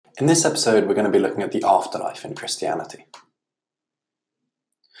In this episode, we're going to be looking at the afterlife in Christianity.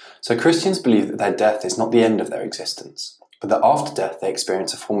 So Christians believe that their death is not the end of their existence, but that after death they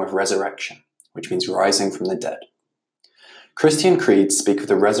experience a form of resurrection, which means rising from the dead. Christian creeds speak of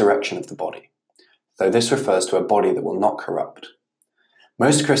the resurrection of the body, though this refers to a body that will not corrupt.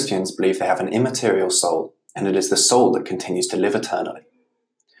 Most Christians believe they have an immaterial soul, and it is the soul that continues to live eternally.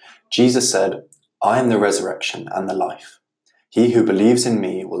 Jesus said, "I am the resurrection and the life. He who believes in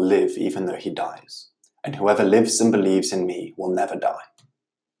me will live even though he dies, and whoever lives and believes in me will never die."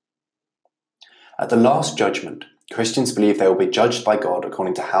 At the last judgment, Christians believe they will be judged by God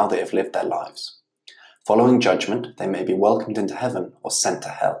according to how they have lived their lives. Following judgment, they may be welcomed into heaven or sent to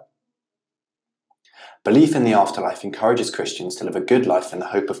hell. Belief in the afterlife encourages Christians to live a good life in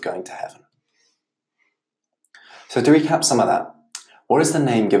the hope of going to heaven. So to recap some of that, what is the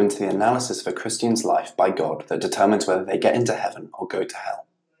name given to the analysis of a Christian's life by God that determines whether they get into heaven or go to hell?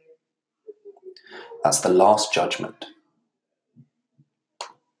 That's the last judgment.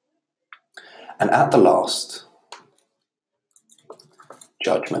 And at the last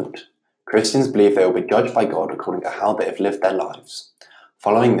judgment, Christians believe they will be judged by God according to how they have lived their lives.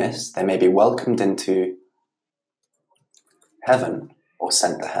 Following this, they may be welcomed into heaven or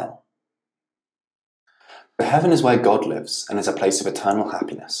sent to hell. So heaven is where God lives and is a place of eternal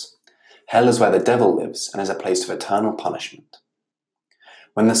happiness. Hell is where the devil lives and is a place of eternal punishment.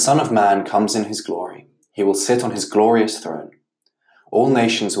 When the Son of Man comes in his glory, he will sit on his glorious throne. All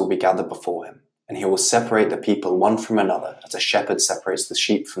nations will be gathered before him, and he will separate the people one from another as a shepherd separates the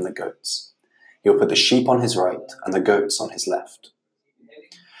sheep from the goats. He will put the sheep on his right and the goats on his left.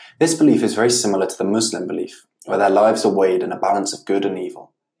 This belief is very similar to the Muslim belief, where their lives are weighed in a balance of good and evil.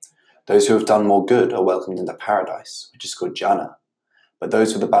 Those who have done more good are welcomed into paradise, which is called Jannah, but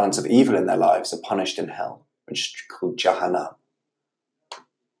those with a balance of evil in their lives are punished in hell, which is called Jahannam.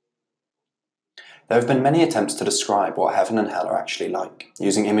 There have been many attempts to describe what heaven and hell are actually like,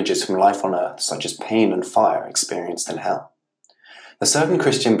 using images from life on earth, such as pain and fire experienced in hell. The certain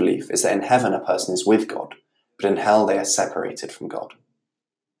Christian belief is that in heaven a person is with God, but in hell they are separated from God.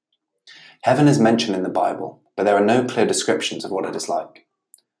 Heaven is mentioned in the Bible, but there are no clear descriptions of what it is like.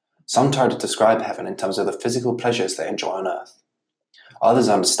 Some try to describe heaven in terms of the physical pleasures they enjoy on earth. Others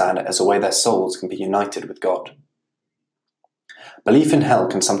understand it as a way their souls can be united with God. Belief in hell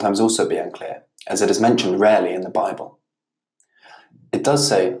can sometimes also be unclear, as it is mentioned rarely in the Bible. It does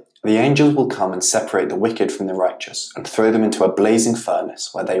say, "The angels will come and separate the wicked from the righteous and throw them into a blazing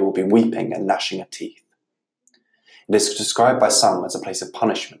furnace where they will be weeping and gnashing of teeth." It is described by some as a place of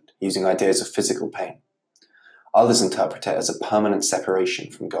punishment, using ideas of physical pain. Others interpret it as a permanent separation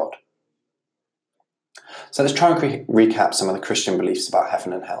from God. So let's try and recap some of the Christian beliefs about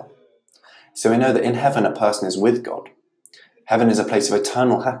heaven and hell. So we know that in heaven a person is with God. Heaven is a place of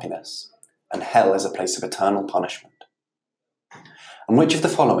eternal happiness, and hell is a place of eternal punishment. And which of the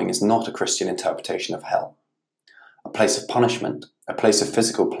following is not a Christian interpretation of hell? A place of punishment, a place of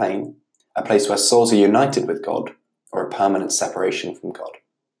physical pain, a place where souls are united with God, or a permanent separation from God?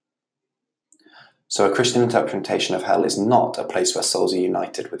 So a Christian interpretation of hell is not a place where souls are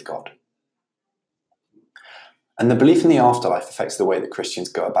united with God. And the belief in the afterlife affects the way that Christians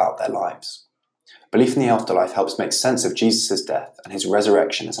go about their lives. Belief in the afterlife helps make sense of Jesus' death and his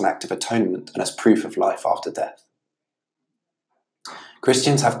resurrection as an act of atonement and as proof of life after death.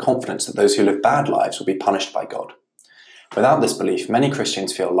 Christians have confidence that those who live bad lives will be punished by God. Without this belief, many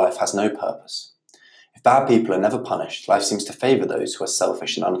Christians feel life has no purpose. If bad people are never punished, life seems to favour those who are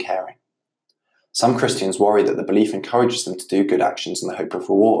selfish and uncaring. Some Christians worry that the belief encourages them to do good actions in the hope of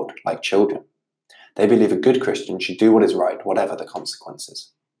reward, like children. They believe a good Christian should do what is right, whatever the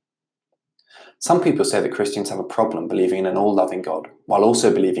consequences. Some people say that Christians have a problem believing in an all-loving God, while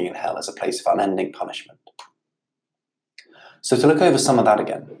also believing in hell as a place of unending punishment. So to look over some of that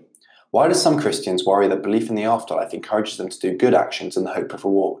again, why do some Christians worry that belief in the afterlife encourages them to do good actions in the hope of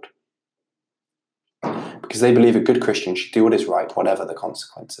reward? Because they believe a good Christian should do what is right, whatever the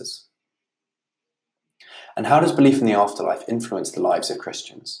consequences. And how does belief in the afterlife influence the lives of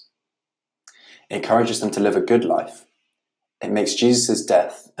Christians? It encourages them to live a good life. It makes Jesus'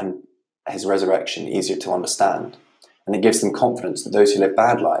 death and his resurrection easier to understand, and it gives them confidence that those who live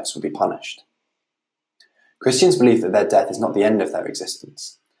bad lives will be punished. Christians believe that their death is not the end of their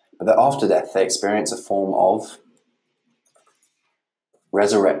existence, but that after death they experience a form of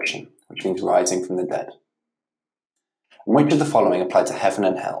resurrection, which means rising from the dead. And which of the following apply to heaven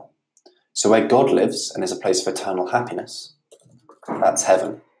and hell? So where God lives and is a place of eternal happiness, that's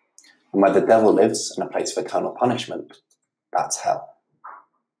heaven. And where the devil lives and a place of eternal punishment, that's hell.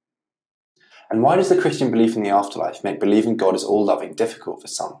 And why does the Christian belief in the afterlife make believing God is all-loving difficult for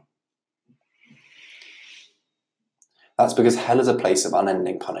some? That's because hell is a place of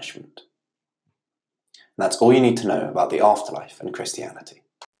unending punishment. And that's all you need to know about the afterlife and Christianity.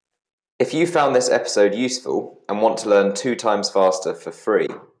 If you found this episode useful and want to learn 2 times faster for free,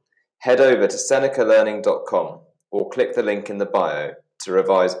 head over to senecalearning.com or click the link in the bio to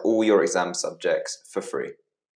revise all your exam subjects for free.